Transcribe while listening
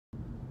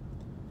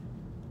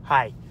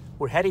Hi,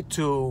 we're headed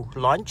to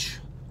lunch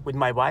with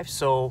my wife,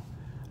 so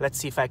let's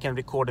see if I can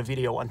record a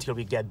video until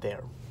we get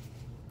there.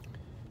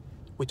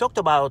 We talked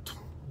about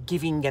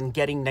giving and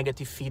getting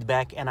negative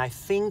feedback, and I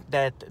think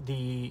that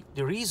the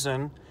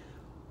reason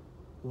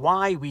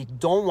why we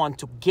don't want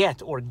to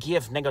get or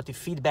give negative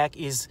feedback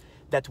is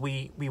that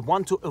we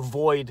want to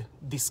avoid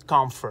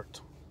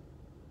discomfort.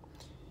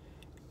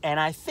 And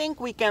I think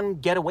we can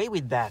get away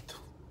with that.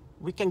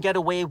 We can get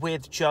away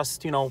with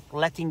just,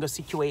 letting the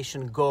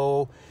situation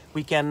go.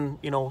 We can,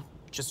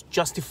 just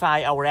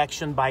justify our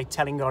action by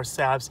telling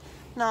ourselves,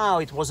 no,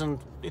 it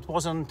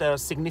wasn't a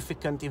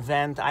significant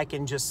event. I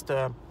can just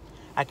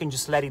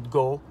let it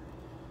go.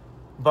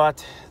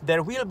 But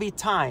there will be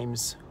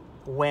times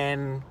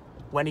when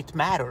it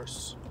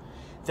matters.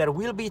 There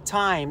will be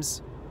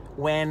times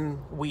when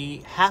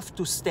we have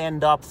to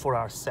stand up for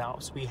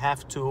ourselves. We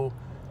have to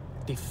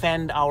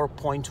defend our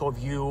point of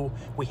view.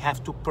 We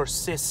have to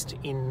persist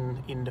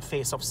in the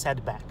face of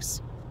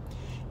setbacks.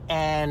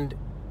 And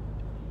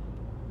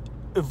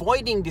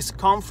avoiding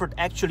discomfort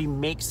actually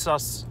makes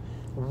us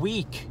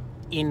weak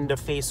in the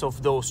face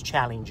of those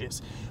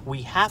challenges.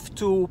 We have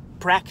to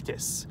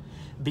practice,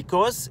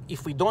 because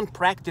if we don't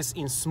practice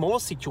in small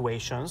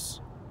situations,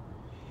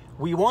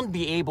 we won't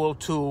be able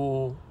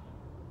to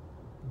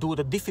do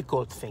the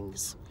difficult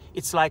things.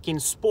 It's like in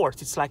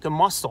sports, it's like a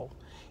muscle.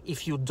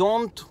 If you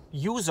don't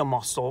use a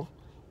muscle,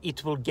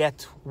 it will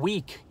get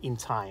weak in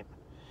time.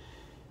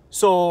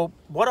 So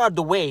what are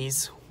the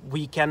ways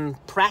we can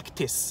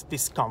practice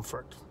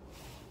discomfort?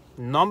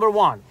 Number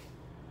one,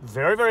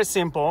 very, very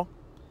simple.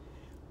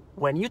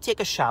 When you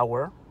take a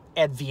shower,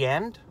 at the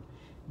end,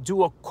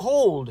 do a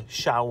cold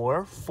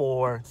shower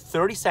for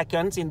 30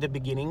 seconds in the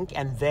beginning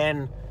and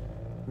then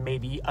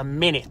maybe a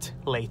minute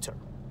later.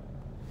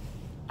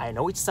 I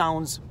know it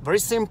sounds very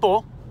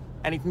simple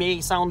and it may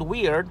sound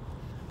weird,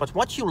 but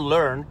what you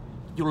learn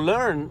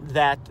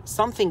that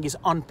something is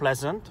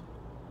unpleasant,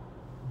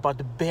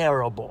 but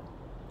bearable.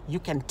 You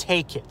can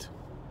take it.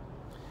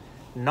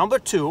 Number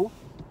two,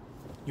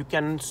 you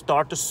can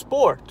start a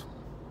sport.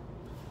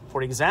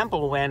 For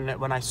example,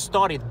 when I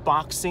started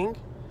boxing,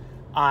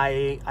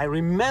 I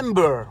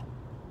remember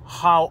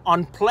how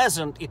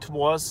unpleasant it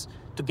was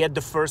to get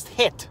the first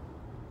hit.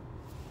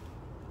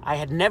 I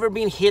had never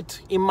been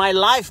hit in my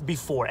life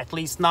before, at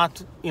least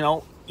not,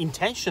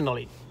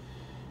 intentionally.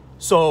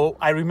 So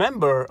I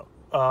remember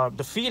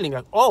the feeling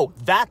of, oh,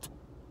 that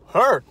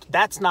hurt,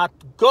 that's not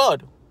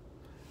good.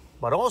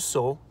 But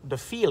also the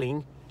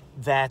feeling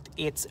that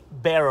it's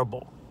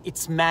bearable,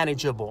 it's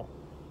manageable,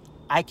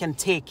 I can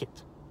take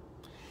it.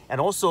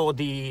 And also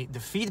the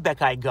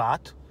feedback I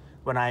got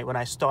when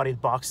I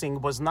started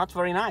boxing was not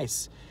very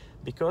nice,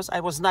 because I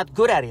was not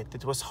good at it.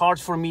 It was hard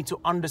for me to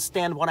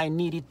understand what I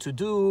needed to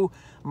do.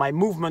 My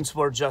movements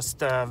were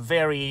just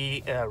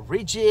very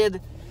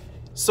rigid.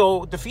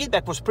 So the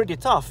feedback was pretty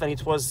tough, and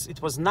it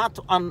was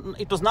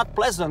not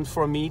pleasant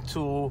for me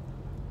to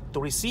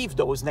receive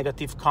those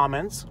negative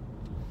comments.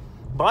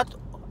 But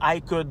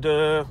I could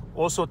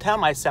also tell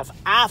myself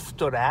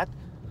after that,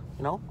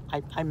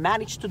 I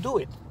managed to do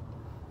it.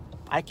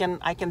 I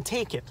can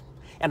take it.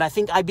 And I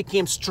think I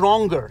became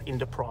stronger in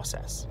the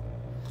process.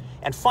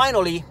 And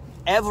finally,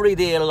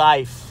 everyday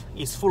life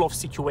is full of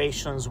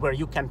situations where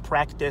you can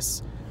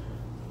practice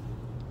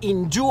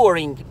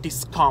enduring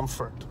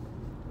discomfort.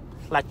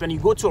 Like when you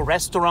go to a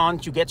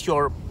restaurant, you get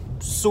your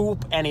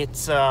soup and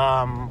it's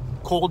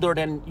colder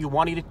than you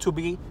wanted it to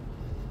be.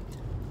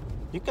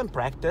 You can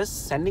practice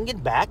sending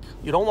it back.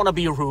 You don't want to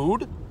be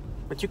rude,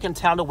 but you can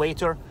tell the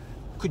waiter,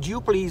 could you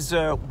please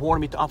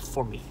warm it up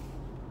for me?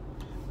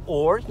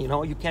 Or,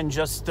 you can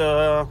just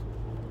talk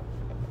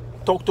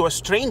to a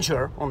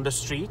stranger on the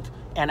street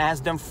and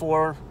ask them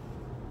for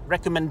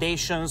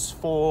recommendations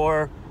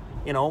for,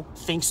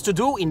 things to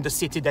do in the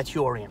city that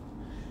you're in.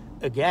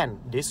 Again,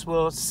 this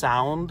will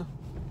sound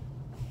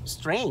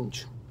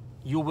strange.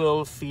 You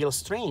will feel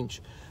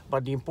strange.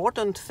 But the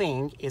important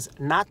thing is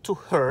not to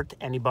hurt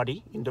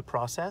anybody in the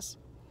process.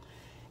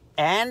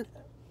 And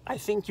I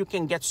think you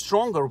can get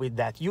stronger with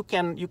that. You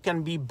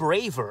can be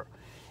braver.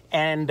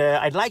 And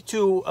I'd like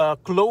to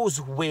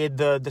close with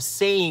the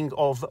saying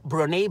of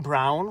Brené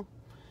Brown,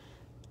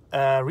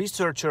 a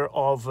researcher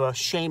of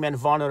shame and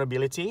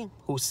vulnerability,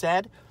 who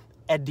said,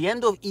 at the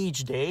end of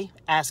each day,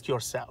 ask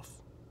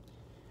yourself,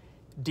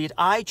 did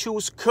I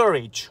choose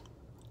courage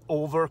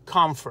over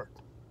comfort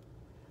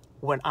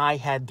when I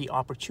had the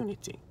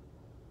opportunity?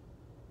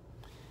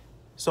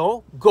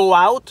 So go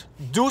out,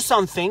 do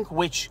something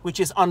which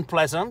is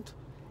unpleasant,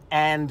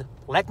 and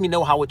let me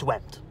know how it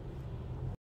went.